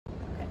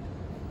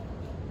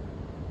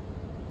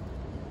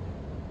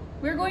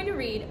We're going to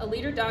read a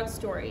Leader Dog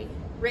story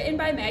written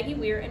by Maggie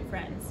Weir and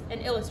friends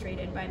and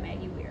illustrated by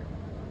Maggie Weir.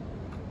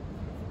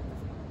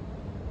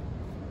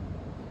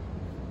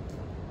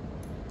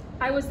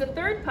 I was the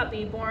third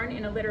puppy born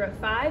in a litter of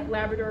 5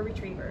 Labrador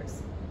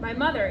Retrievers. My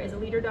mother is a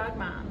Leader Dog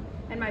mom,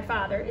 and my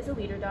father is a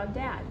Leader Dog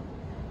dad.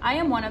 I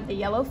am one of the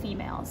yellow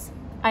females.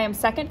 I am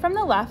second from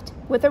the left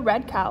with a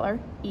red collar,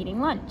 eating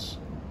lunch.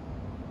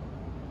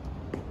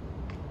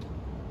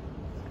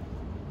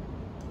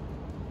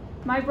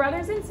 My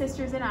brothers and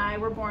sisters and I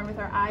were born with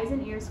our eyes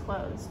and ears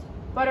closed,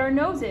 but our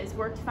noses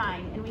worked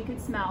fine and we could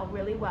smell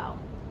really well.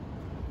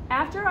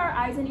 After our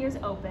eyes and ears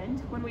opened,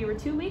 when we were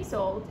 2 weeks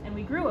old and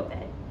we grew a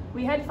bit,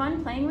 we had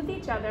fun playing with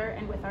each other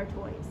and with our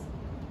toys.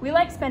 We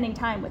like spending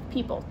time with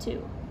people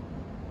too.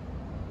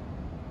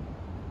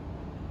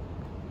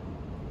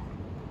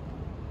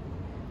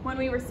 When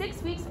we were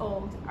 6 weeks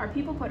old, our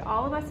people put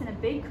all of us in a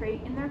big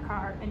crate in their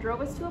car and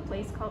drove us to a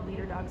place called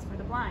Leader Dogs for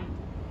the Blind.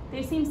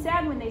 They seemed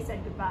sad when they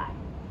said goodbye.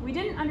 We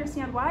didn't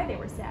understand why they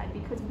were sad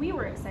because we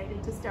were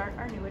excited to start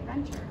our new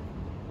adventure.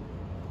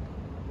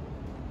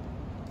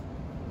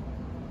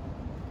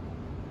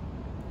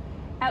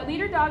 At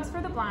Leader Dogs for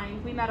the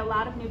Blind, we met a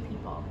lot of new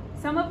people.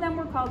 Some of them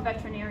were called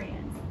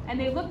veterinarians, and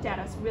they looked at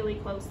us really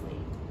closely.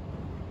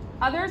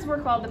 Others were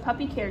called the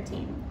puppy care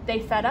team. They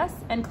fed us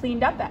and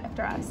cleaned up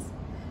after us.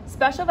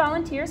 Special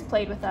volunteers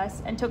played with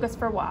us and took us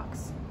for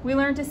walks. We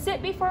learned to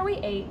sit before we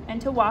ate and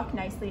to walk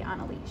nicely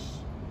on a leash.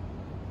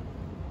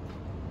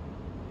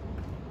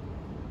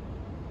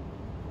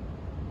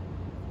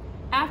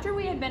 After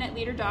we had been at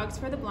Leader Dogs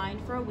for the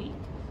Blind for a week,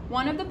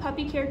 one of the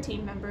puppy care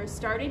team members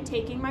started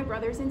taking my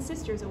brothers and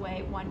sisters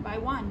away one by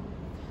one.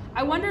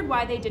 I wondered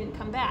why they didn't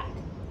come back.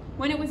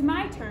 When it was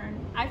my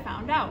turn, I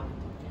found out.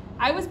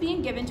 I was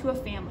being given to a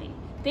family.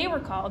 They were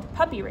called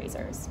puppy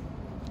raisers.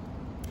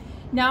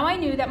 Now I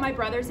knew that my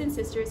brothers and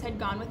sisters had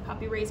gone with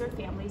puppy raiser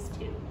families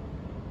too.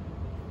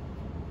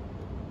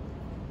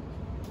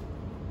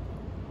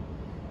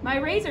 My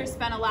raisers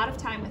spent a lot of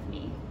time with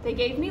me. They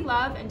gave me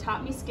love and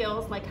taught me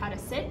skills like how to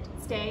sit,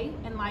 stay,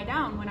 and lie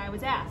down when I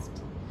was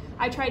asked.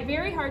 I tried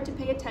very hard to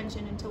pay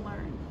attention and to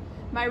learn.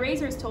 My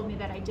raisers told me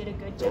that I did a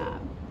good job.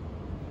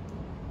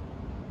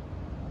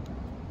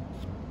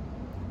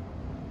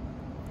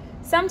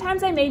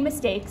 Sometimes I made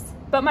mistakes,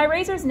 but my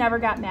raisers never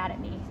got mad at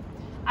me.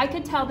 I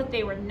could tell that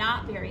they were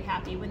not very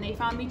happy when they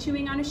found me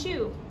chewing on a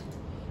shoe.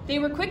 They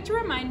were quick to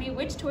remind me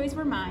which toys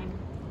were mine.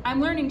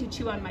 I'm learning to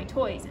chew on my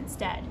toys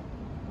instead.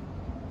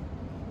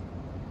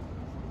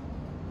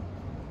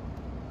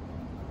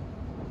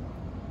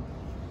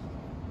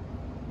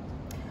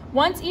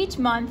 Once each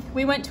month,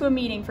 we went to a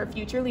meeting for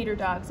future Leader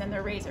Dogs and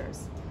their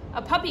raisers.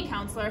 A puppy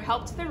counselor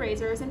helped the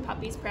raisers and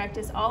puppies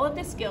practice all of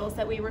the skills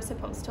that we were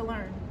supposed to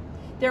learn.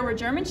 There were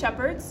German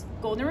Shepherds,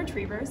 Golden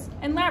Retrievers,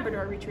 and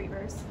Labrador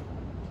Retrievers.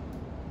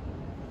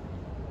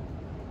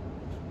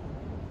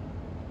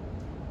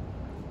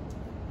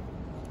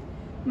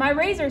 My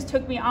raisers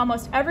took me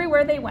almost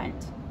everywhere they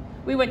went.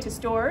 We went to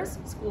stores,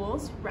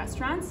 schools,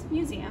 restaurants,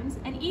 museums,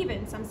 and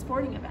even some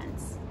sporting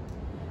events.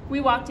 We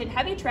walked in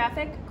heavy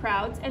traffic,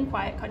 crowds, and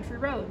quiet country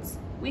roads.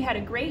 We had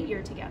a great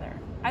year together.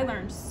 I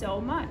learned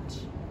so much.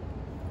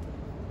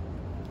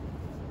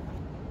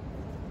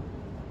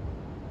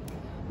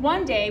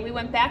 One day, we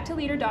went back to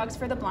Leader Dogs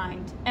for the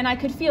Blind, and I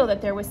could feel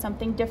that there was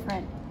something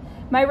different.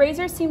 My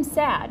raisers seemed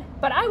sad,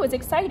 but I was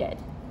excited.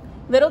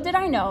 Little did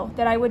I know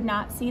that I would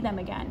not see them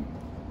again.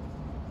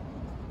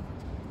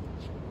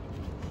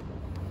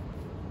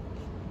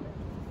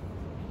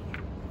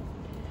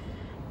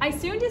 I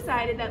soon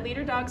decided that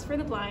Leader Dogs for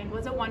the Blind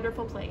was a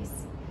wonderful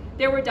place.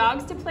 There were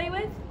dogs to play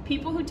with,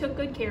 people who took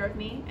good care of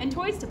me, and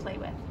toys to play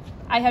with.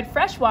 I had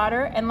fresh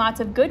water and lots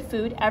of good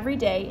food every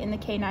day in the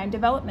Canine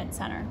Development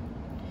Center.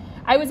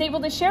 I was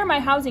able to share my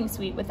housing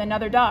suite with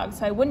another dog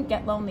so I wouldn't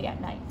get lonely at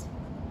night.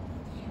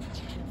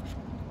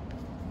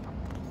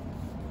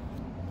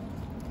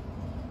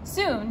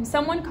 Soon,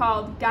 someone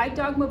called Guide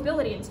Dog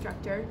Mobility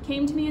Instructor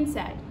came to me and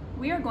said,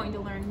 "We are going to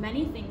learn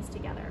many things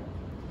together."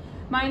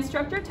 My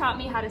instructor taught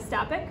me how to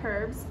stop at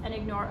curbs and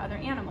ignore other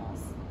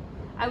animals.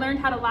 I learned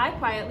how to lie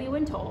quietly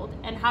when told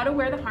and how to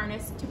wear the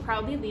harness to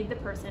proudly lead the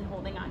person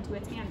holding onto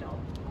its handle.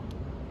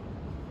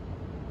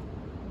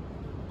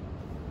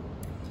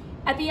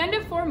 At the end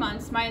of 4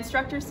 months, my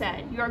instructor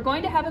said, "You are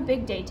going to have a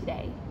big day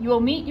today. You will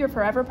meet your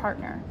forever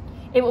partner.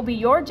 It will be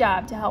your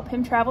job to help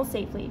him travel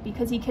safely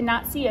because he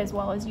cannot see as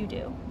well as you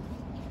do."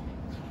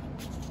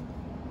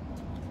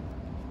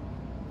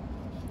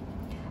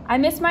 I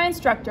missed my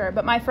instructor,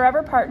 but my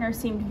forever partner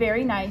seemed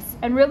very nice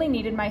and really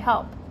needed my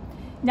help.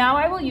 Now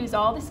I will use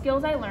all the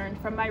skills I learned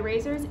from my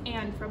raisers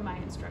and from my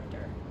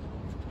instructor.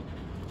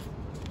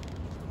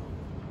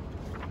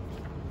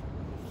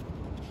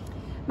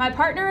 My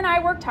partner and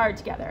I worked hard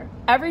together.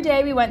 Every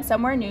day we went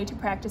somewhere new to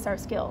practice our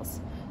skills.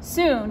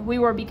 Soon we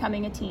were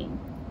becoming a team.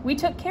 We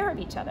took care of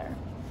each other.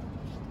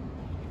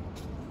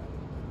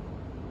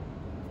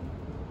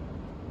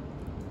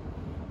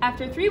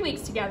 After 3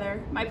 weeks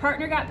together, my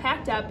partner got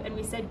packed up and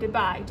we said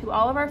goodbye to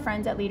all of our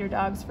friends at Leader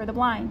Dogs for the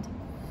Blind.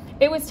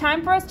 It was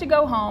time for us to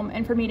go home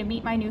and for me to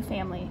meet my new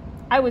family.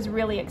 I was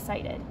really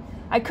excited.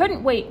 I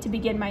couldn't wait to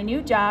begin my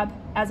new job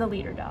as a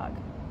leader dog.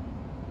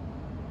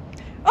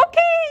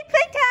 Okay,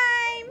 playtime!